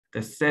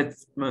the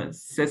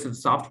sets of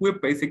software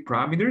basic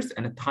parameters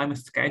and the time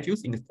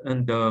schedules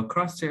and the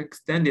CrossChex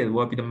Standard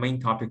will be the main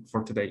topic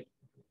for today.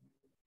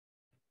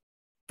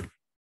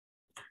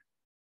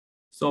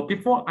 So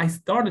before I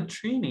start the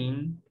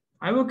training,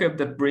 I will give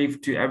the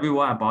brief to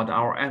everyone about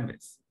our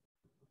Anviz.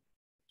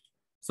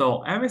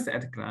 So Anviz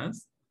at a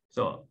glance.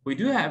 So we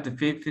do have the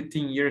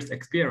 15 years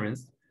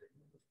experience,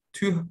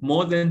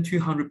 more than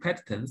 200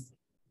 patents.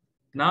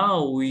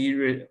 Now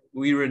we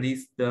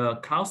release the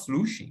cloud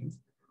solutions.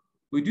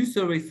 We do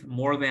service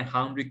more than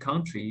 100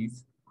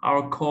 countries.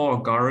 Our core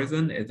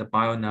algorithm is a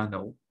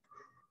bio-nano.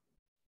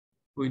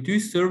 We do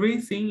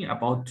servicing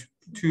about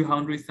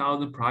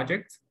 200,000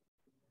 projects.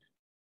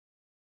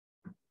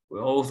 We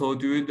also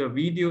do the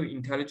video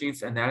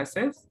intelligence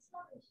analysis.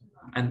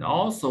 And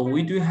also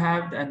we do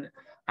have an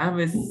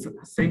Anviz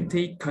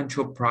safety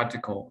control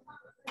protocol.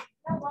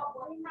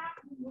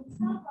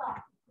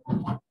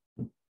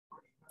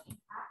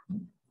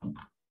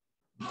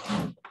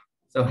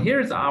 So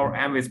here's our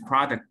Anviz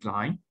product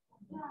line.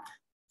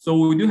 So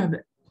we do have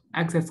the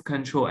access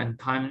control and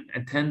time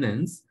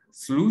attendance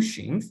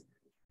solutions.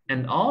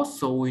 And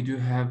also we do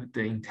have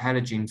the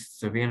intelligence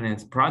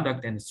surveillance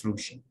product and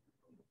solution.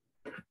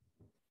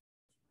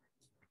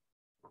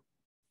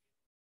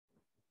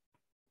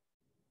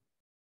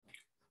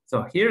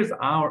 So here's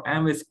our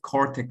Anviz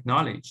core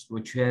technology,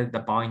 which is the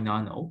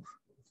bio-nano.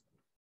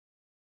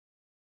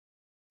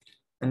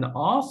 And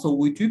also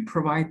we do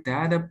provide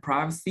data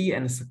privacy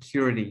and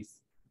security.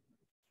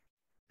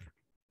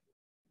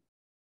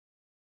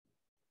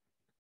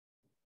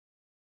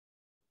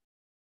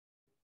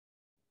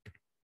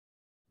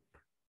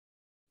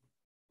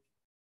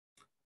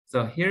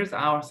 So here's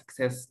our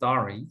success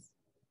stories.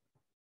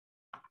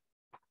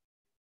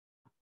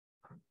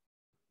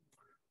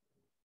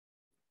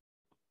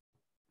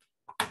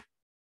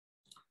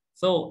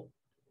 So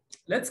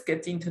let's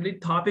get into the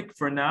topic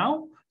for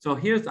now. So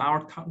here's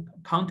our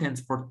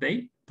contents for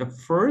today. The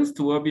first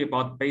will be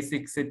about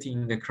basic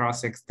setting in the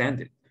CrossChex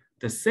Standard.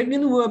 The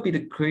second will be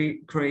the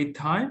create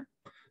time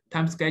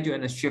schedule,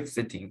 and the shift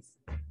settings.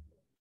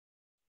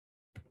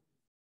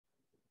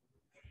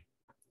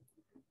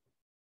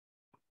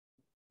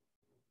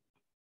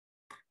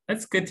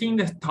 Let's get in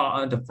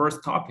the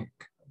first topic.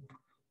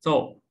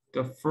 So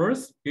the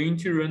first, you need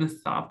to run the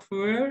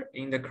software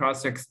in the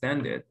CrossChex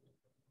Standard.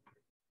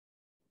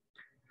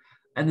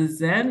 And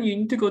then you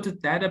need to go to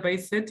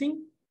database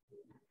setting.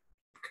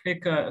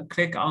 Click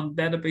on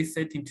database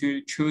setting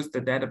to choose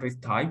the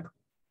database type.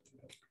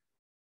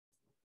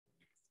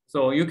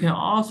 So you can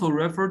also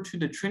refer to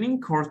the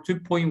training course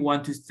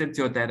 2.1 to set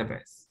your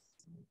database.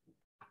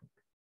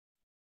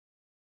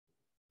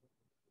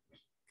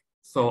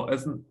 So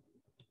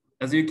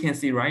as you can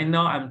see right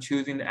now, I'm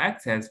choosing the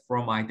access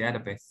from my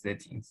database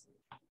settings.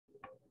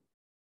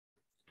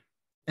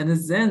 And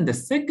then the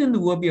second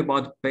will be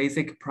about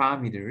basic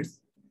parameters.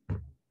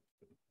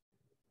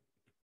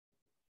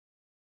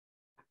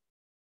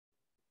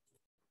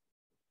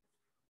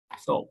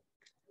 So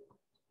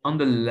on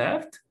the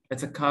left,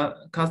 it's a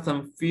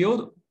custom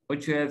field,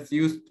 which is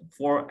used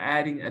for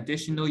adding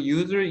additional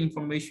user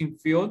information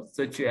fields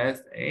such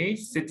as age,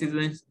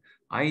 citizen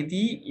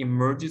ID,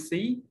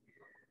 emergency,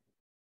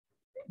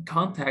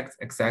 contacts,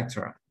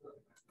 etc.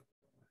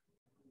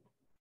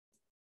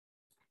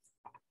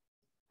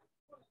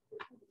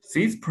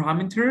 This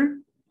parameter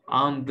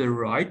on the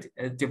right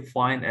is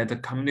defined as the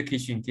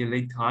communication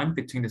delay time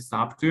between the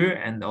software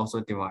and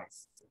also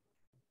device.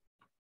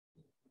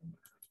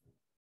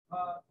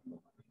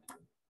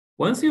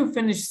 Once you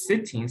finish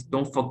settings,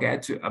 don't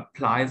forget to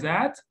apply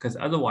that, because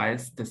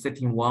otherwise the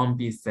setting won't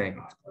be saved.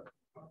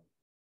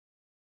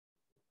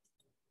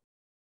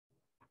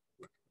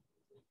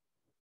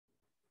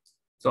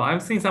 So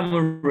I've seen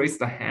someone raise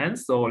the hand,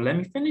 so let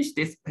me finish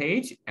this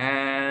page.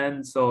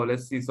 And so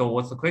let's see, so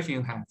what's the question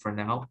you have for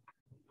now?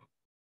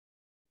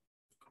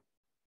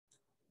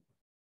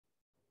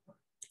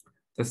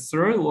 The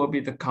third will be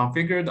the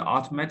configured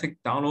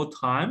automatic download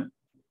time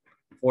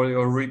for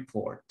your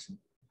report.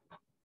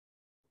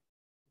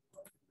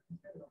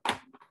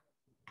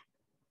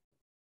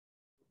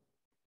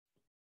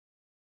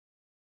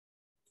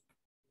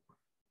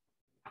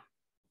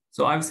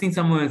 So I've seen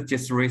someone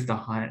just raise the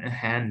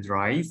hand,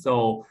 right?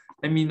 So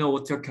let me know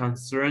what's your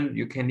concern.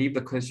 You can leave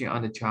the question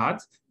on the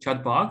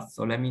chat box.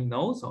 So let me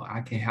know so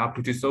I can help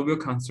you to solve your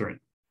concern.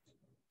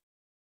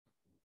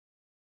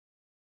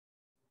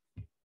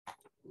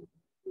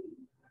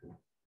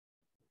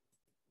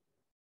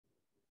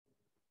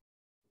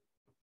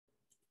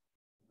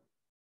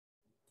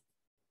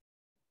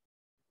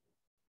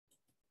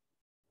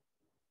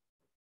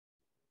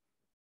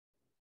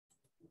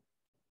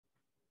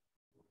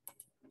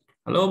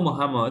 Hello,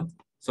 Mohammed.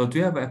 So do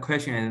you have a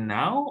question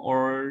now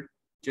or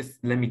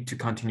just let me to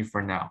continue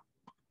for now?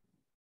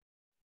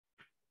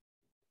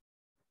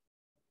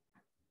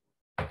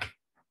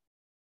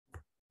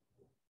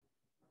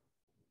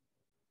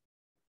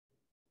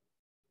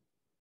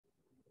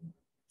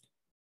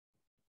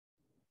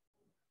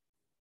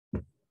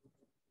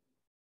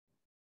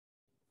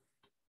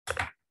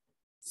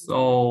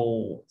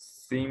 So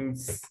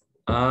seems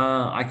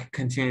I can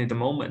continue at the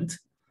moment.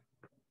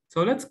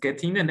 So let's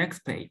get in the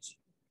next page.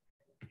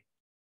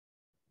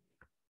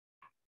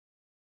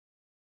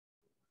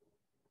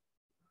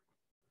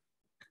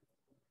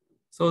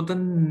 So the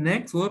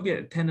next will be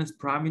attendance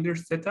parameter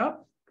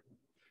setup.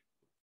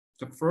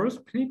 So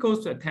first, please go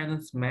to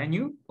attendance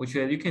menu, which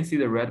you can see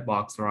the red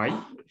box, right?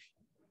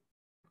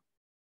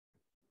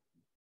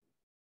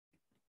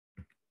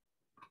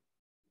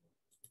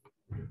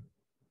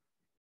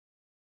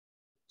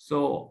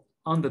 So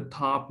on the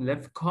top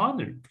left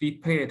corner, please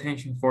pay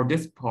attention for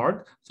this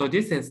part. So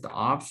this is the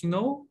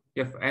optional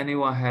if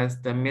anyone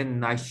has the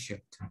midnight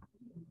shift.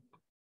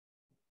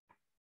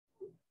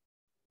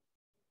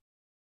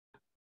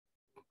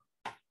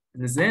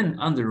 And then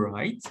on the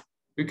right,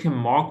 you can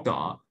mark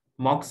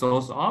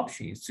those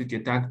options to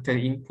deduct the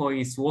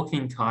employee's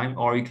working time,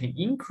 or you can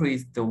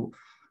increase the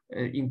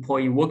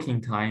employee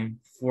working time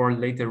for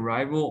late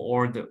arrival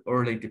or the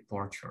early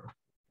departure.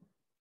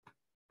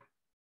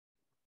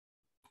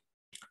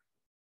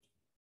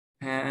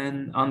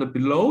 And on the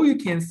below, you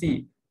can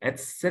see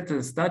it's set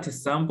the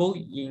status symbol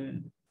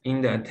in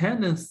the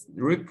attendance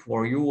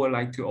report. You would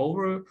like to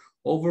overview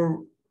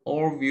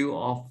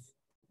of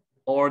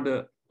all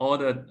the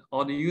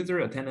user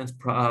attendance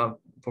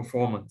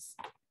performance.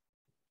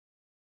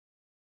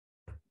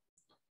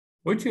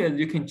 Which is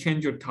you can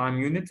change your time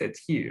units at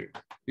here.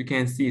 You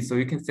can see, so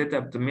you can set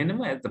up the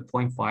minimum as the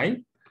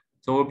 0.5.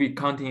 So we'll be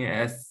counting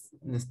as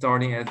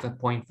starting as the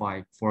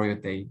 0.5 for your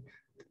day.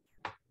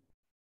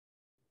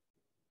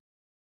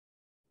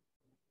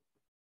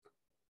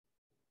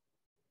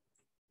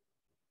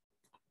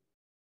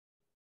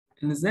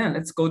 And then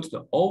let's go to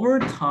the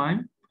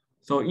overtime.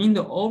 So in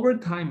the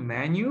overtime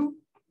menu,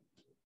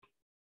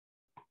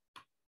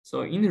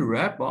 so in the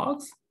red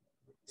box,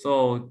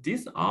 so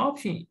this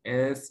option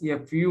is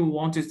if you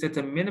want to set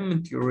a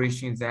minimum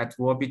duration that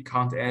will be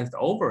counted as the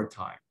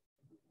overtime.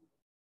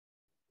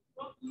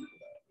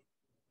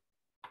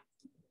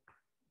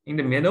 In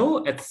the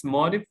middle, it's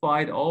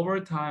modified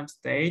overtime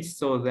stage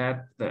so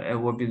that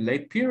it will be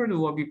late period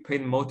will be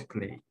paid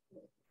multiply.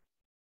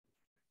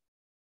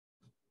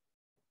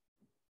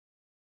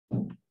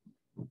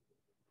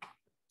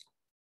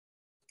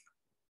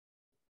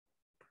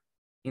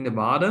 In the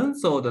bottom,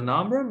 so the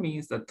number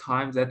means the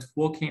time that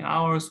working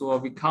hours will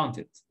be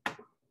counted.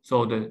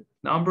 So the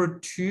number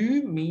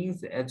 2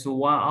 means it's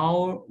 1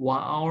 hour.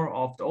 1 hour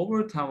of the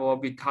overtime will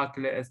be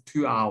calculated as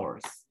 2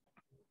 hours.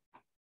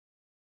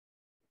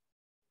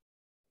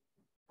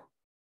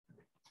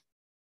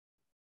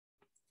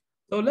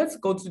 So let's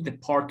go to the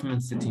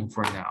department setting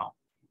for now.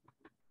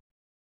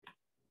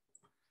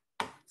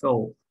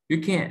 So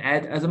you can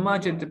add as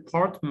much a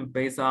department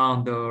based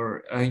on the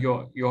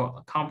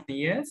your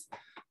company is.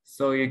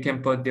 So you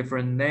can put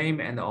different name,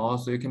 and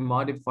also you can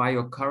modify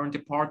your current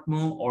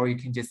department, or you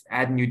can just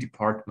add new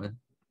department.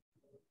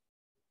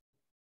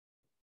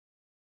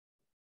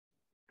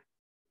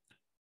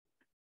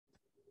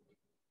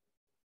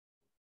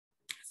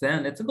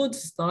 Then let's go to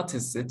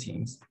status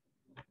settings.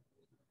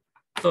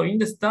 So in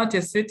the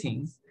status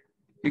settings,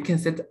 you can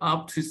set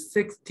up to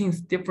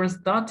 16 different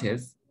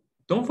status.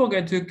 Don't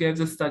forget to give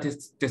the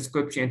status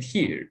description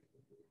here.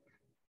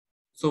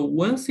 So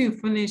once you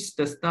finish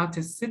the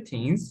status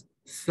settings,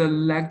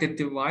 select the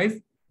device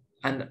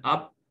and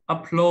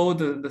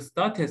upload the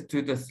status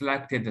to the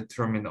selected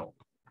terminal.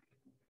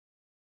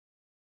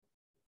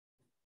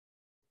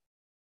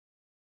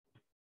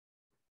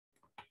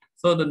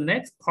 So the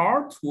next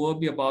part will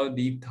be about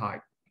leave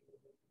type.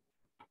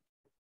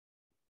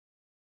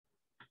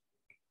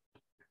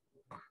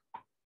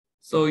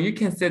 So you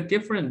can set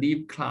different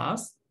leave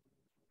class.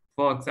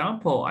 For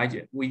example,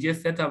 we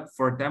just set up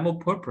for demo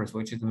purpose,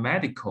 which is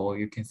medical.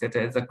 You can set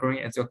it as a green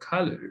as your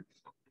color.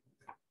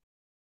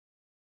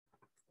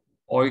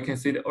 Or you can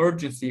see the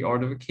urgency or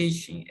the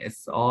vacation.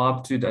 It's all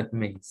up to the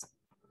admins.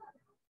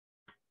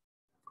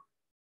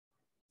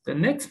 The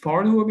next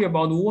part will be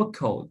about work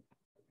code.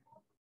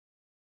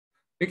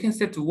 You can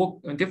set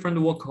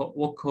different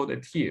work code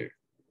at here.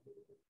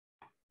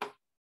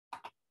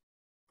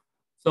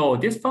 So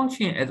this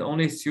function is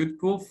only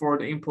suitable for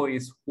the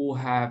employees who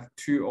have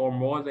 2 or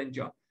more than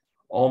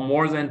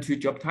 2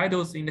 job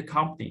titles in the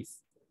companies.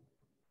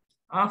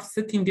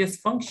 After setting these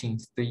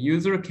functions, the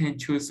user can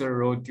choose a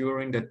role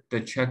during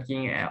the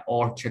check-in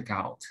or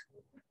check-out.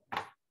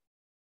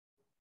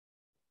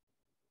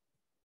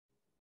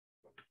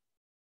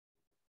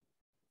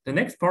 The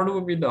next part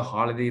will be the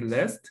holiday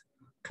list.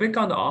 Click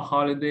on the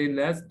holiday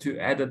list to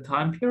add a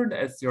time period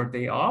as your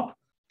day off.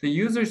 The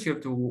user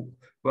shift will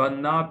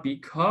not be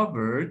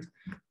covered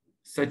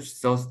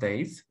those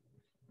days.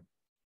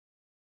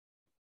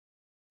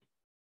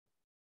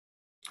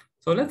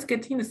 So let's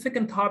get in the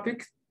second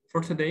topic for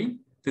today.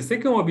 The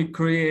second will be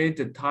create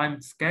the time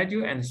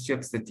schedule and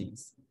shift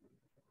settings.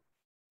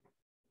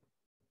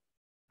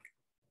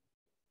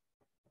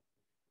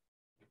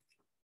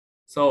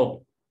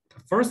 So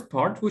the first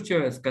part, which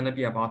is going to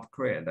be about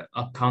create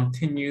a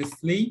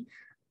continuously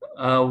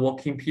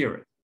working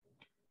period.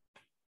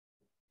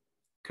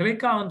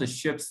 Click on the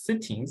shift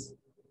settings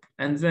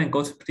And then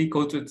please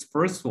go to the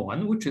first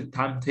one, which is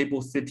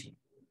timetable setting,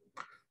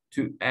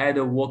 to add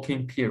a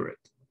working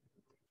period.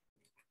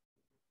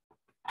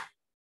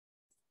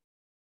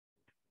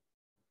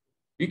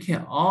 You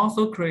can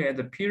also create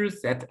the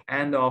periods at the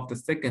end of the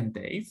second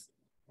days.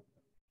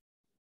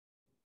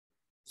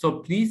 So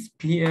please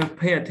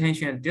pay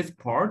attention at this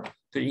part.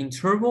 The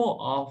interval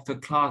of the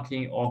clock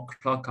in or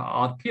clock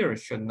out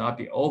period should not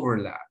be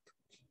overlapped.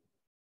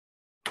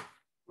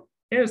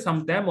 Here's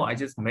some demo, I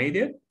just made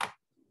it.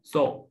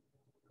 So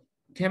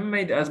you can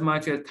make as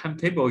much as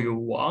timetable you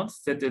want,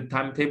 set the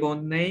timetable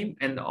name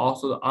and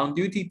also the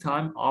on-duty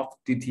time,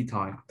 off-duty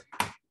time.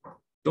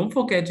 Don't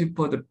forget to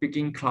put the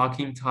begin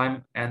clocking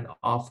time and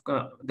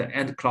the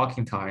end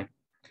clocking time.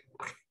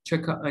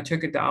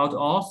 Check it out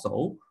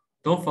also.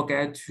 Don't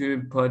forget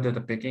to put the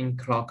begin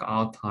clock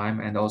out time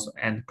and also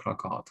end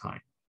clock out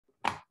time.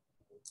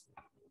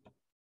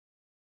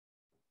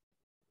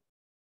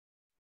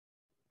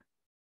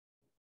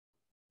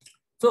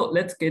 So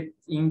let's get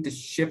in the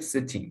shift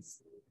settings.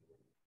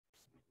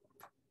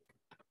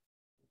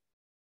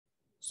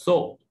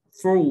 So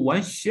for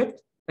one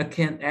shift, I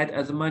can add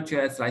as much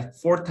as like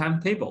 4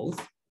 timetables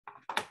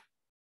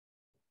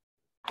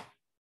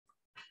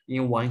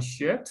in one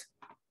shift.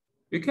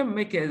 You can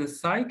make it as a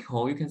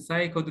cycle. You can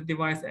cycle the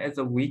device as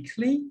a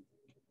weekly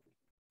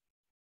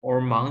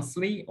or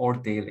monthly or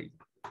daily.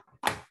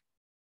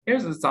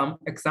 Here's some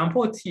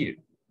examples here.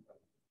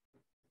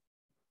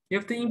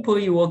 If the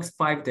employee works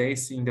 5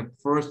 days in the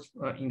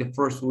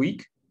first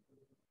week,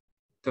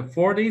 the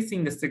 4 days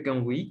in the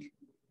second week,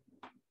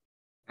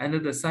 and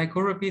the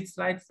cycle repeats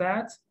like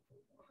that,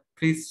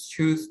 please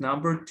choose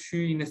number 2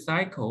 in the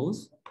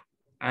cycles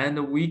and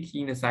the week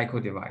in the cycle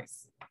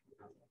device.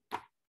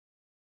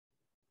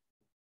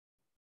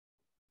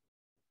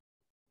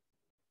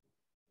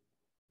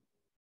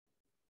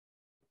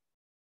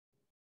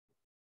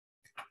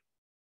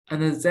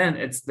 And then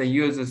it's the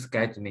user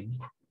scheduling.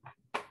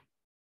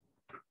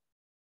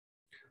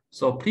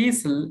 So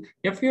please,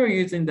 if you're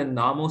using the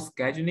normal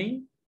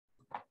scheduling,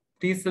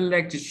 please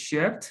select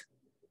shift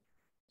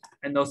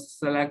and also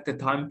select the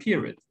time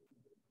period.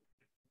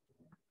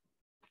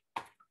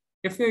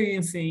 If you're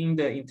using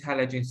the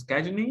intelligent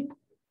scheduling,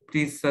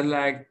 please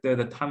select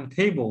the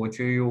timetable which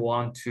you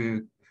want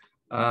to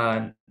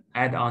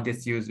add on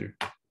this user.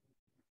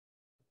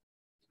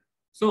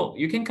 So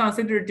you can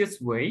consider this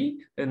way: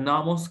 the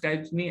normal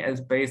scheduling is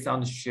based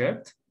on the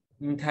shift,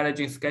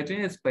 intelligent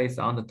scheduling is based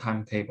on the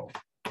timetable.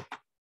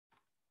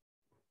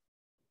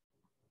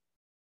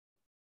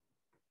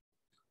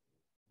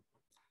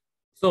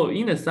 So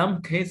in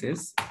some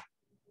cases,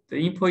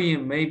 the employee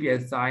may be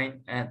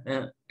assigned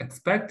an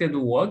expected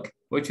work,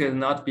 which will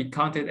not be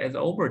counted as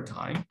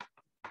overtime.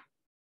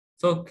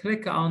 So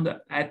click on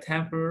the Add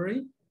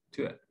Temporary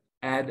to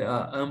add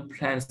an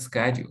unplanned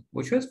schedule,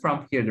 which is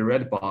from here, the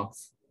red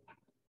box.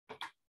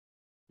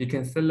 You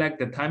can select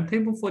the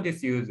timetable for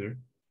this user.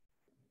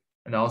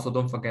 And also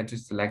don't forget to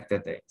select the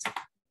date.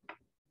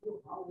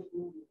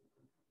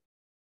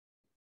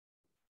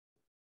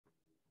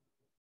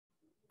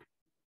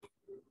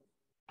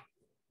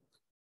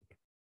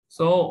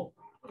 So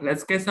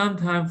let's get some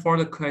time for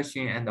the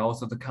question and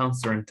also the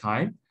concern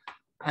time.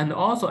 And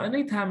also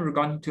anytime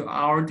regarding to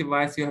our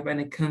device, you have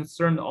any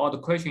concern or the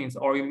questions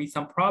or you meet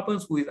some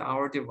problems with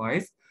our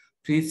device,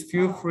 please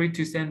feel free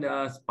to send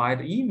us by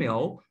the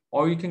email,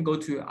 or you can go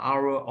to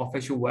our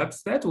official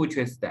website, which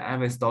is the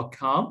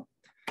Anviz.com.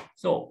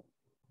 So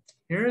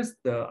here's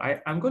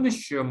I'm going to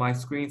share my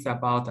screens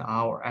about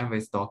our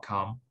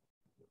Anviz.com.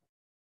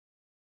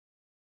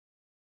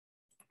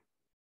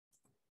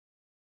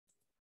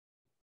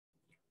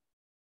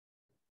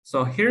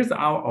 So here's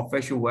our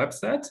official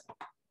website.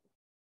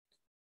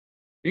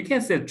 You can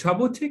set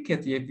trouble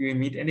tickets if you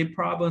meet any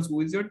problems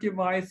with your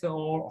device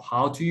or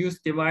how to use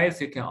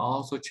device. You can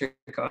also check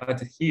out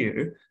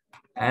here.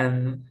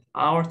 And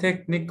our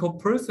technical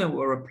person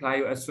will reply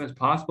you as soon as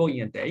possible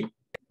in a day.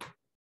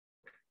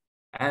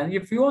 And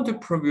if you want to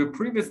preview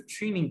previous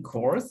training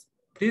course,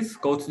 please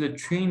go to the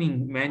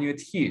training menu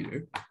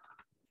here.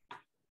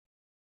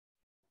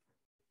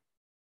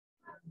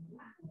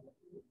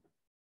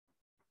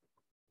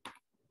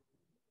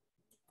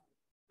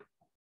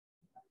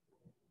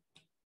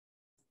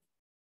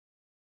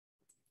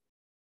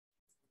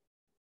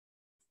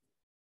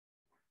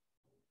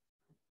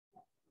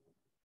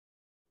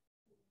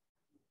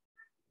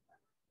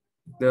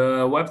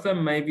 The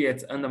website maybe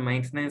it's under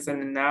maintenance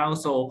and now,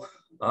 so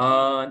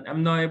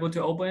I'm not able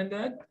to open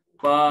that.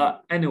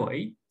 But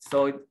anyway,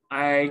 so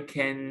I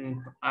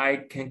can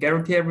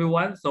guarantee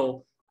everyone.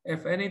 So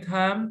if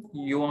anytime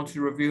you want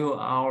to review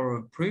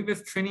our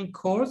previous training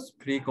course,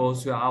 please go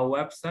to our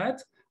website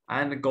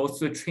and go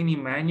to the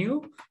training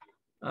menu.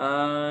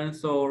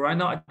 So right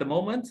now at the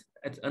moment,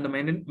 it's under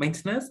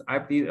maintenance. I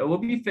believe it will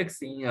be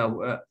fixed in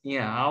an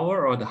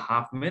hour or the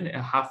half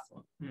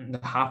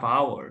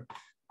hour.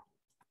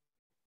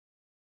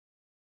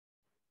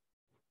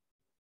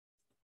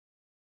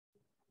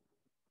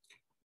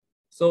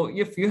 So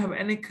if you have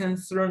any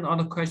concern on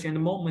the question at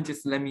the moment,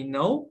 just let me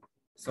know.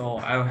 So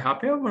I'll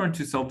help everyone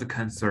to solve the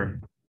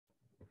concern.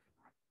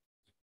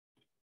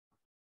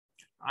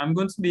 I'm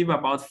going to leave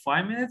about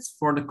 5 minutes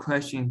for the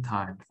question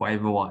time for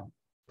everyone.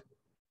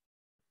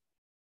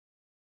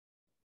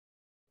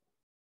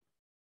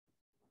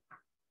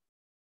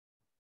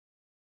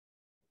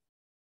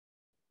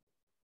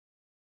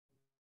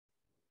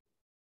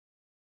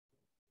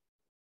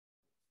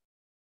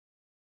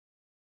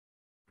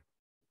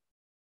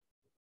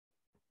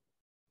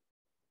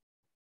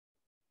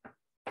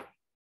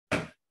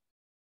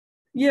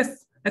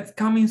 Yes, it's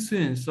coming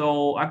soon.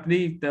 So I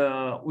believe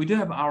we do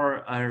have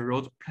our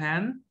road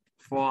plan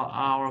for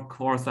our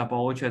course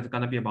about which is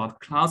going to be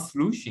about cloud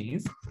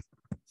solutions.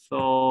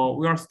 So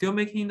we are still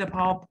making the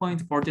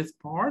PowerPoint for this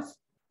part.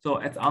 So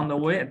it's on the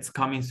way. It's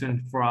coming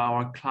soon for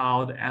our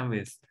cloud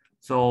Anviz.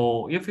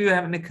 So if you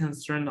have any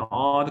concern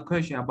or the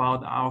question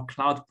about our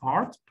cloud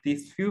part,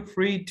 please feel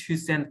free to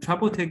send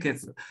trouble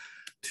tickets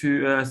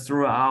to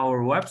through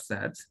our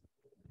website.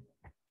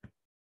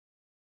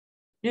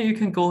 Yeah, you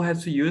can go ahead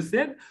to use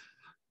it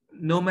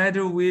no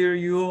matter where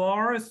you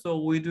are.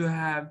 So we do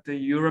have the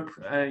Europe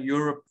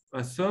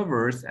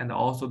servers and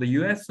also the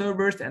US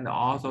servers and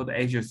also the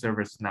Asia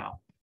servers now.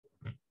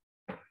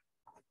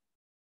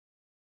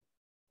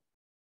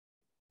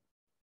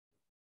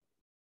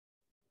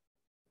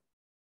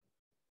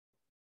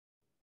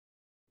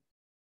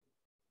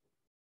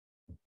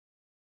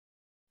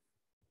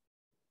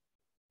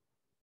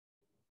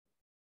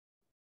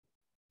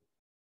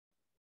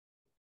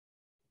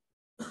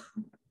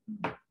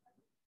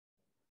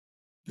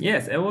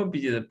 Yes, it will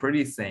be the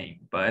pretty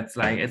same, but it's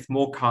like it's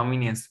more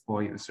convenience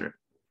for user.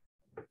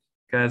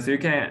 Because you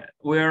can,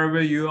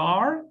 wherever you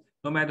are,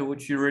 no matter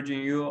which region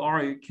you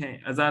are, you can,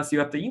 as long as you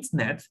have the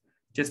internet,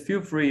 just feel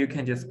free, you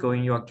can just go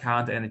in your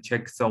account and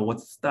check. So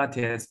what's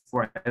status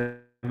for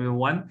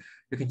everyone?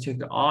 You can check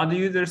all the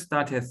user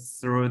status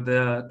through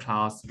the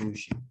cloud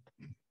solution.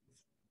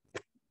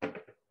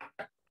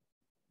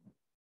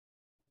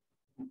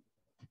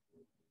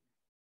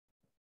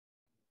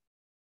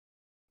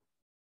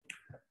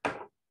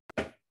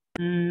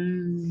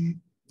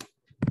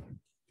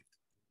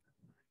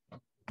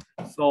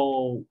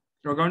 So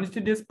regarding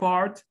to this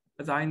part,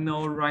 as I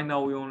know right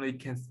now, we only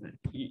can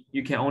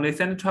you can only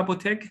send a trouble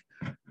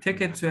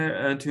ticket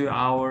to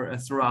our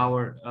through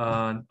our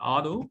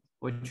auto,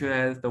 which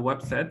is the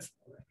website,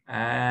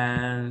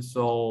 and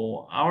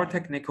so our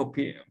technical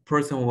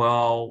person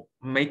will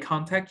may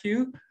contact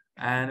you,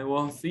 and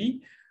we'll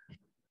see.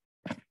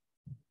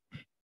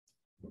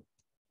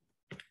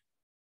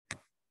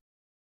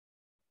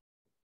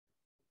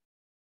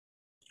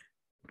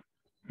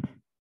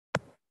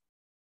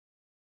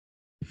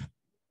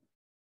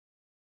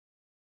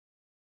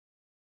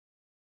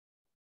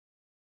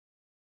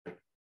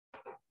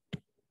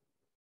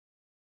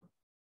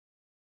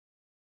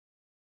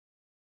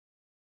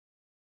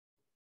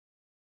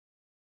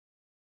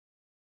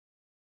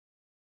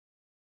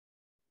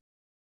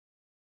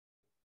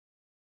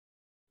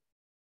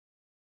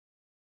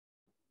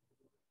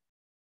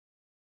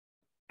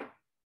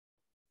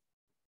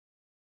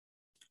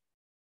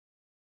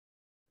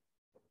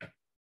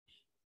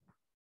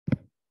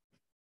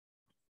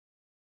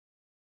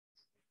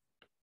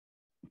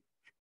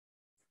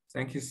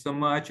 Thank you so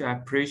much. I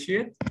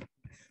appreciate.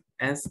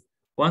 And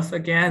once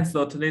again,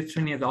 so today's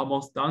training is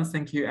almost done.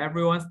 Thank you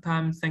everyone's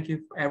time. Thank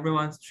you for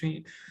everyone's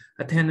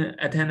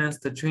attendance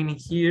to training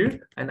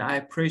here. And I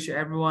appreciate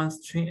everyone's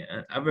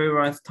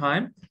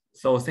time.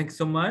 So thanks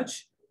so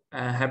much.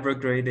 Have a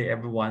great day,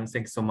 everyone.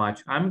 Thanks so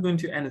much. I'm going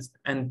to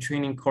end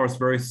training course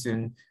very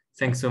soon.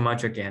 Thanks so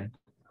much again.